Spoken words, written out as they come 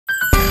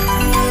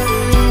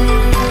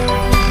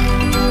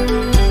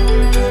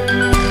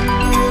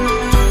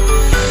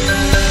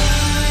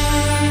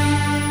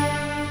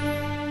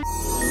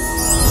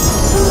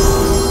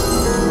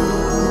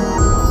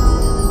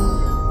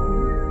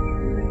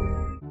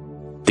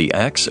The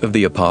Acts of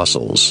the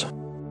Apostles.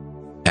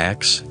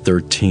 Acts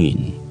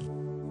 13.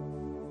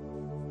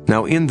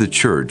 Now in the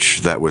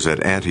church that was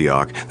at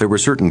Antioch there were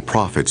certain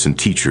prophets and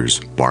teachers,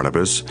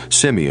 Barnabas,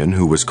 Simeon,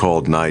 who was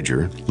called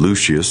Niger,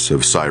 Lucius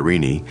of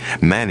Cyrene,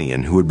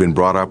 Manaen, who had been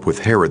brought up with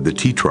Herod the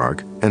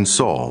Tetrarch, and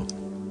Saul.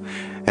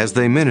 As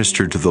they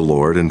ministered to the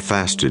Lord and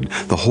fasted,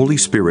 the Holy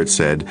Spirit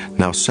said,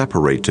 Now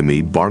separate to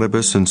me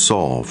Barnabas and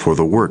Saul for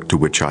the work to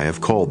which I have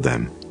called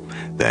them.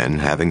 Then,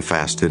 having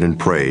fasted and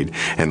prayed,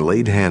 and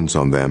laid hands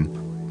on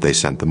them, they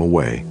sent them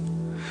away.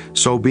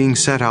 So being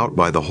sent out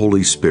by the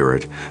Holy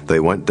Spirit, they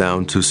went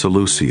down to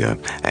Seleucia,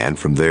 and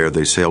from there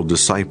they sailed to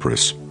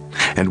Cyprus.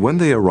 And when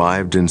they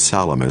arrived in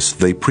Salamis,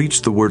 they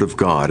preached the word of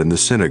God in the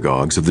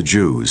synagogues of the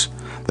Jews.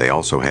 They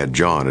also had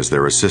John as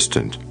their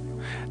assistant.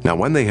 Now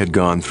when they had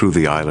gone through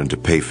the island to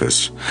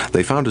Paphos,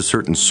 they found a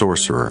certain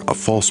sorcerer, a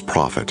false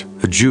prophet,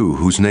 a Jew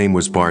whose name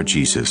was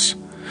Bar-Jesus,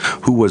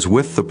 who was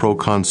with the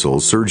proconsul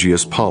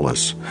Sergius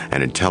Paulus,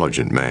 an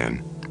intelligent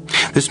man.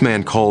 This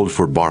man called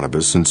for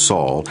Barnabas and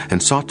Saul,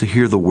 and sought to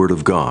hear the word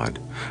of God.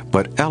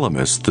 But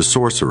Elymas the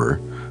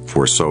sorcerer,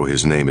 for so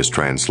his name is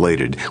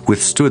translated,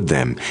 withstood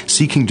them,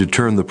 seeking to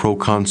turn the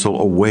proconsul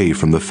away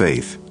from the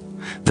faith.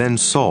 Then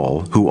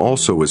Saul, who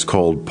also is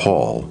called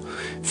Paul,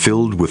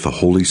 filled with the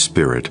Holy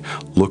Spirit,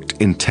 looked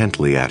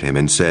intently at him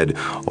and said,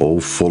 O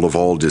full of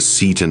all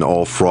deceit and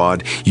all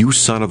fraud, you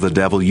son of the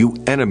devil, you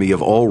enemy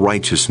of all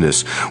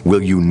righteousness,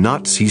 will you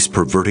not cease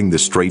perverting the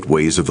straight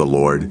ways of the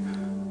Lord?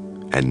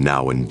 And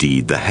now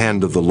indeed the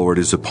hand of the Lord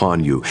is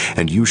upon you,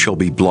 and you shall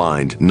be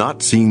blind,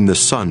 not seeing the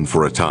sun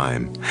for a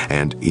time.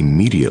 And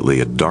immediately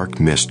a dark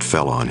mist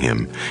fell on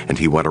him, and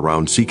he went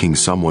around seeking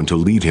someone to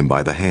lead him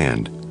by the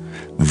hand.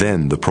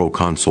 Then the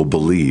proconsul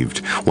believed,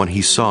 when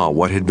he saw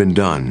what had been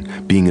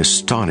done, being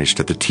astonished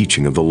at the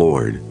teaching of the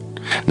Lord.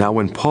 Now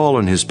when Paul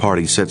and his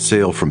party set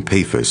sail from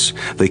Paphos,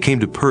 they came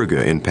to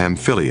Perga in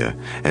Pamphylia,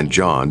 and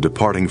John,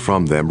 departing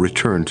from them,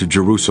 returned to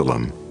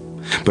Jerusalem.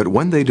 But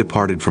when they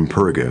departed from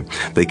Perga,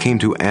 they came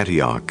to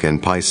Antioch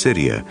and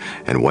Pisidia,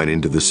 and went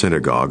into the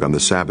synagogue on the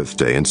Sabbath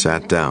day and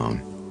sat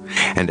down.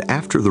 And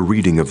after the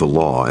reading of the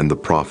law and the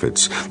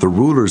prophets, the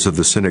rulers of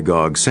the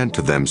synagogue sent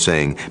to them,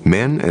 saying,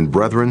 Men and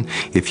brethren,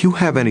 if you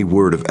have any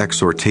word of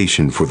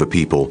exhortation for the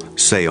people,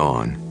 say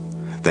on.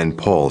 Then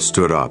Paul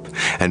stood up,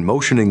 and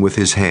motioning with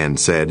his hand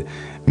said,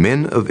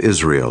 Men of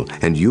Israel,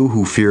 and you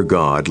who fear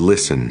God,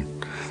 listen.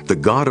 The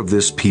God of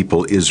this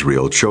people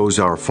Israel chose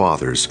our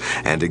fathers,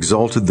 and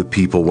exalted the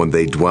people when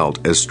they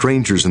dwelt as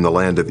strangers in the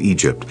land of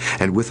Egypt,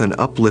 and with an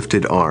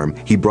uplifted arm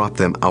he brought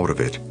them out of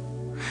it.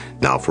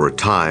 Now for a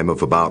time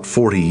of about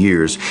 40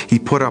 years he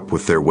put up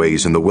with their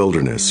ways in the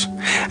wilderness.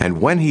 And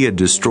when he had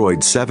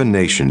destroyed 7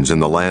 nations in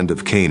the land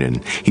of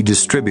Canaan, he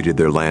distributed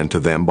their land to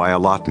them by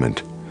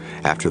allotment.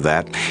 After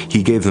that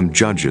he gave them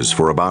judges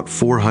for about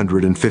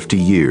 450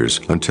 years,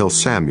 until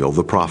Samuel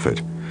the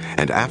prophet.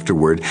 And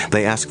afterward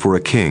they asked for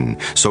a king,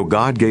 so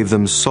God gave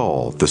them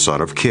Saul the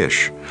son of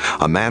Kish,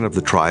 a man of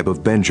the tribe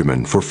of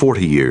Benjamin, for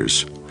 40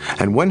 years.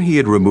 And when he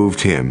had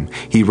removed him,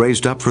 he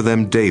raised up for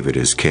them David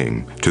as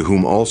king, to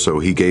whom also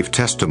he gave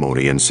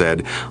testimony and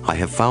said, I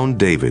have found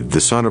David the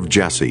son of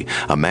Jesse,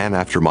 a man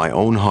after my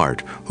own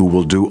heart, who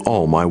will do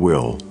all my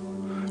will.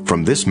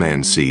 From this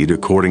man's seed,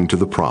 according to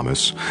the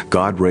promise,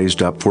 God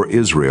raised up for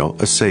Israel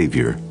a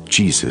Savior,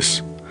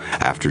 Jesus,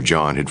 after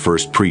John had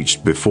first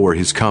preached before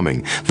his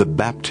coming the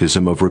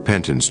baptism of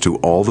repentance to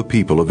all the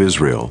people of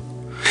Israel.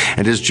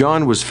 And as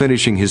John was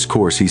finishing his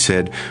course, he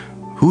said,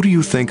 Who do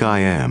you think I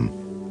am?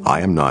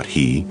 I am not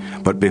he,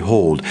 but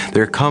behold,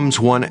 there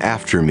comes one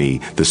after me,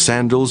 the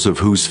sandals of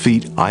whose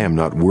feet I am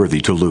not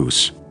worthy to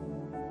loose.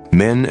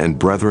 Men and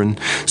brethren,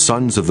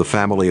 sons of the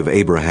family of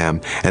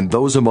Abraham, and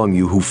those among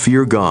you who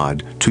fear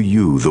God, to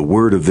you the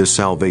word of this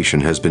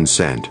salvation has been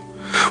sent.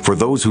 For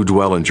those who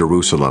dwell in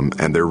Jerusalem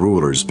and their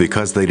rulers,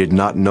 because they did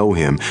not know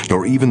him,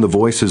 nor even the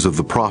voices of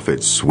the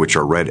prophets, which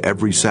are read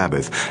every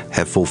Sabbath,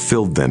 have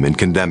fulfilled them in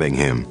condemning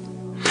him.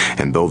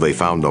 And though they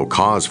found no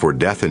cause for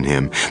death in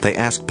him, they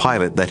asked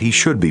Pilate that he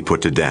should be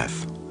put to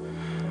death.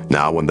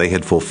 Now when they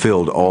had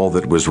fulfilled all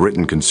that was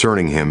written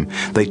concerning him,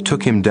 they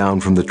took him down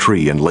from the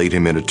tree and laid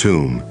him in a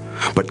tomb.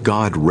 But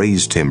God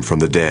raised him from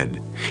the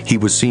dead. He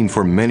was seen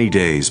for many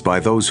days by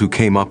those who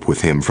came up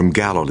with him from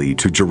Galilee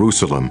to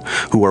Jerusalem,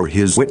 who are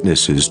his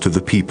witnesses to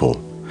the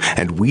people.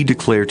 And we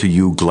declare to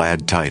you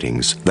glad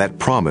tidings, that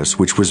promise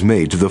which was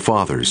made to the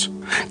fathers.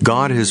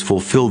 God has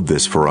fulfilled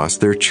this for us,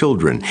 their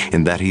children,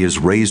 in that he has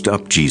raised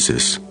up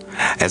Jesus.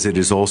 As it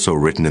is also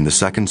written in the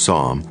 2nd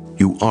Psalm,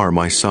 You are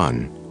my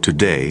son.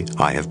 Today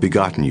I have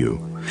begotten you.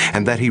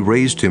 And that he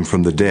raised him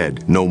from the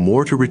dead, no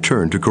more to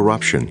return to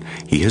corruption.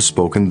 He has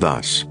spoken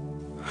thus,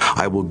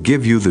 I will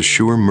give you the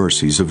sure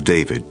mercies of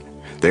David.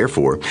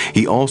 Therefore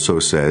he also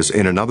says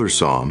in another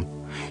psalm,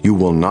 You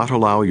will not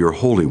allow your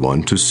Holy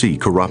One to see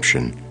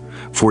corruption.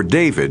 For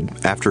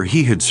David, after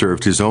he had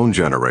served his own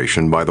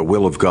generation by the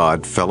will of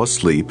God, fell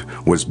asleep,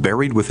 was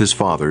buried with his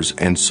fathers,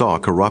 and saw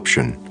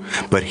corruption.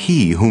 But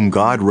he whom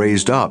God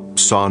raised up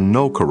saw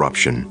no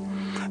corruption.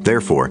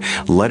 Therefore,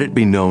 let it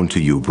be known to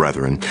you,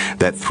 brethren,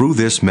 that through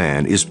this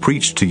man is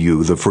preached to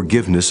you the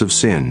forgiveness of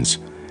sins.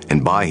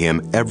 And by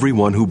him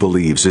everyone who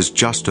believes is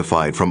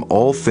justified from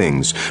all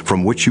things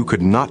from which you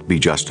could not be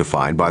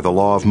justified by the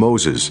law of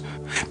Moses.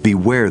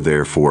 Beware,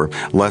 therefore,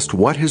 lest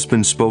what has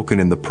been spoken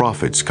in the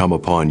prophets come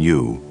upon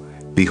you.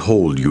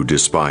 Behold, you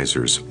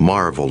despisers,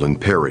 marvel and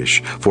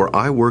perish, for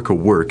I work a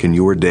work in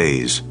your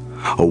days,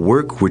 a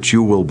work which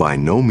you will by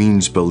no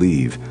means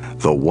believe,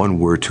 though one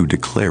were to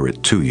declare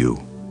it to you.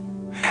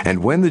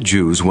 And when the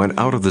Jews went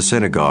out of the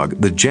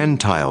synagogue, the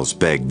Gentiles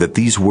begged that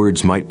these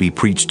words might be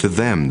preached to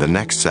them the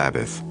next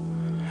Sabbath.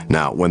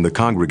 Now, when the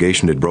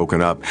congregation had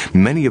broken up,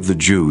 many of the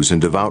Jews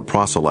and devout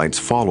proselytes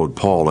followed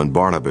Paul and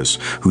Barnabas,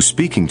 who,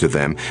 speaking to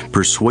them,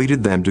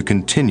 persuaded them to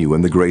continue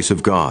in the grace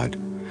of God.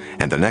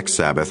 And the next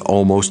Sabbath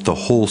almost the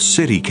whole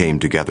city came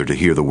together to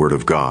hear the word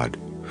of God.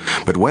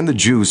 But when the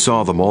Jews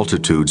saw the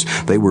multitudes,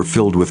 they were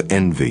filled with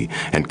envy,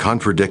 and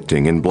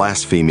contradicting and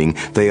blaspheming,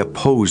 they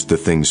opposed the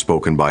things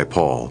spoken by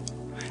Paul.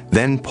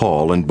 Then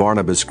Paul and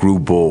Barnabas grew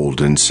bold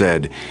and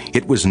said,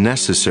 "It was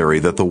necessary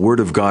that the word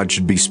of God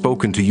should be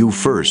spoken to you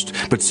first.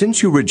 But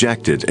since you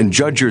reject it and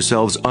judge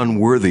yourselves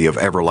unworthy of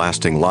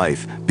everlasting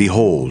life,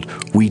 behold,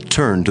 we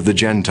turn to the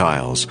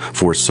Gentiles,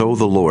 for so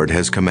the Lord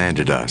has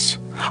commanded us.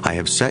 I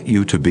have set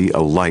you to be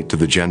a light to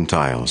the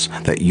Gentiles,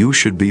 that you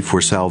should be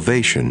for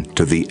salvation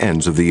to the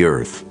ends of the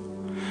earth."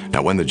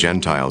 Now when the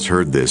Gentiles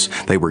heard this,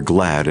 they were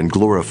glad and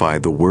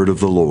glorified the word of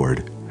the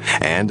Lord.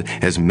 And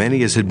as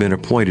many as had been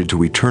appointed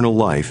to eternal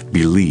life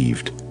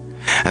believed.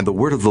 And the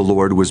word of the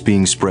Lord was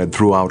being spread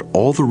throughout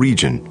all the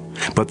region.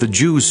 But the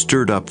Jews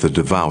stirred up the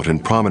devout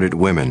and prominent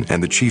women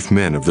and the chief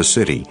men of the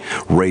city,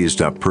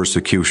 raised up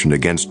persecution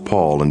against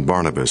Paul and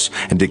Barnabas,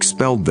 and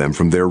expelled them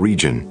from their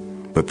region.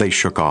 But they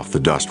shook off the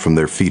dust from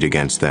their feet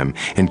against them,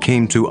 and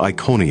came to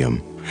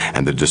Iconium.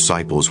 And the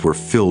disciples were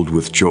filled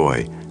with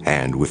joy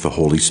and with the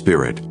Holy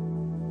Spirit,